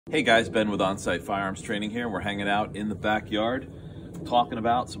Hey guys, Ben with OnSight Firearms Training here. We're hanging out in the backyard talking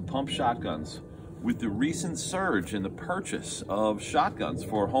about some pump shotguns. With the recent surge in the purchase of shotguns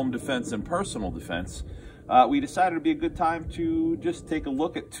for home defense and personal defense, we decided it'd be a good time to just take a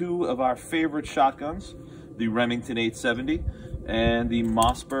look at two of our favorite shotguns, the Remington 870 and the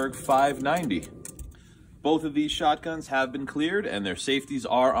Mossberg 590. Both of these shotguns have been cleared and their safeties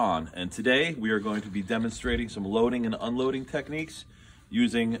are on. And today we are going to be demonstrating some loading and unloading techniques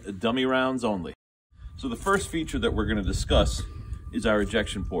using dummy rounds only. So the first feature that we're going to discuss is our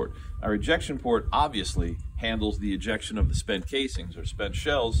ejection port. Our ejection port obviously handles the ejection of the spent casings or spent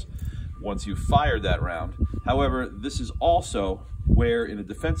shells once you've fired that round. However, this is also where in a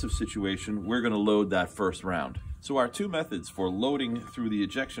defensive situation we're going to load that first round. So our two methods for loading through the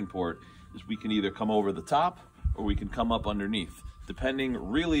ejection port is we can either come over the top or we can come up underneath, depending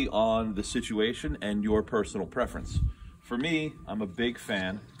really on the situation and your personal preference. For me, I'm a big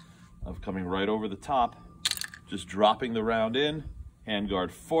fan of coming right over the top, just dropping the round in,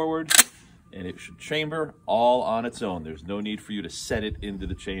 handguard forward, and it should chamber all on its own. There's no need for you to set it into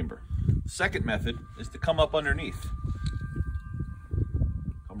the chamber. The second method is to come up underneath.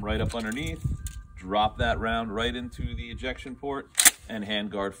 Come right up underneath, drop that round right into the ejection port, and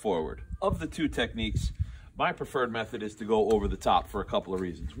handguard forward. Of the two techniques, my preferred method is to go over the top for a couple of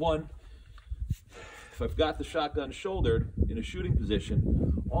reasons. One, if I've got the shotgun shouldered in a shooting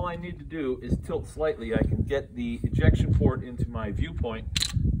position, all I need to do is tilt slightly. I can get the ejection port into my viewpoint,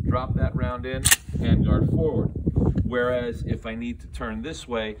 drop that round in, handguard forward. Whereas if I need to turn this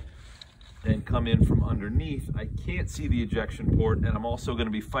way and come in from underneath, I can't see the ejection port, and I'm also going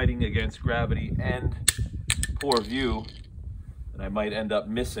to be fighting against gravity and poor view, and I might end up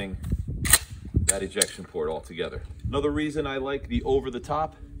missing that ejection port altogether. Another reason I like the over the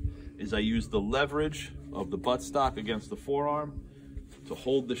top is I use the leverage of the buttstock against the forearm to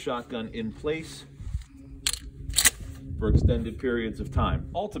hold the shotgun in place for extended periods of time.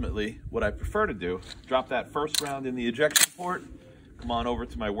 Ultimately, what I prefer to do, drop that first round in the ejection port, come on over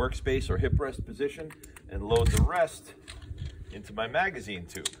to my workspace or hip rest position, and load the rest into my magazine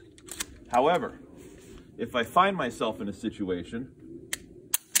tube. However, if I find myself in a situation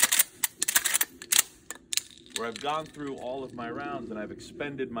where I've gone through all of my rounds and I've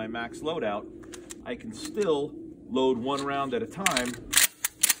expended my max loadout, I can still load one round at a time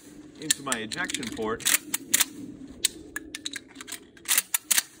into my ejection port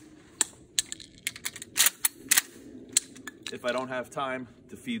if I don't have time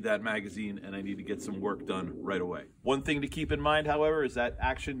to feed that magazine and I need to get some work done right away. One thing to keep in mind, however, is that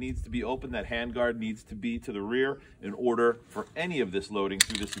action needs to be open, that handguard needs to be to the rear in order for any of this loading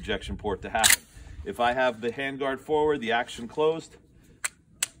through this ejection port to happen. If I have the handguard forward, the action closed,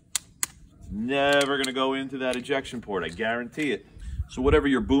 it's never going to go into that ejection port, I guarantee it. So whatever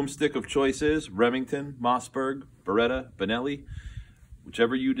your boomstick of choice is, Remington, Mossberg, Beretta, Benelli,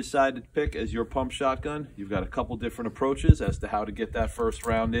 whichever you decide to pick as your pump shotgun, you've got a couple different approaches as to how to get that first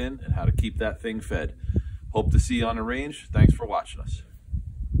round in and how to keep that thing fed. Hope to see you on the range. Thanks for watching us.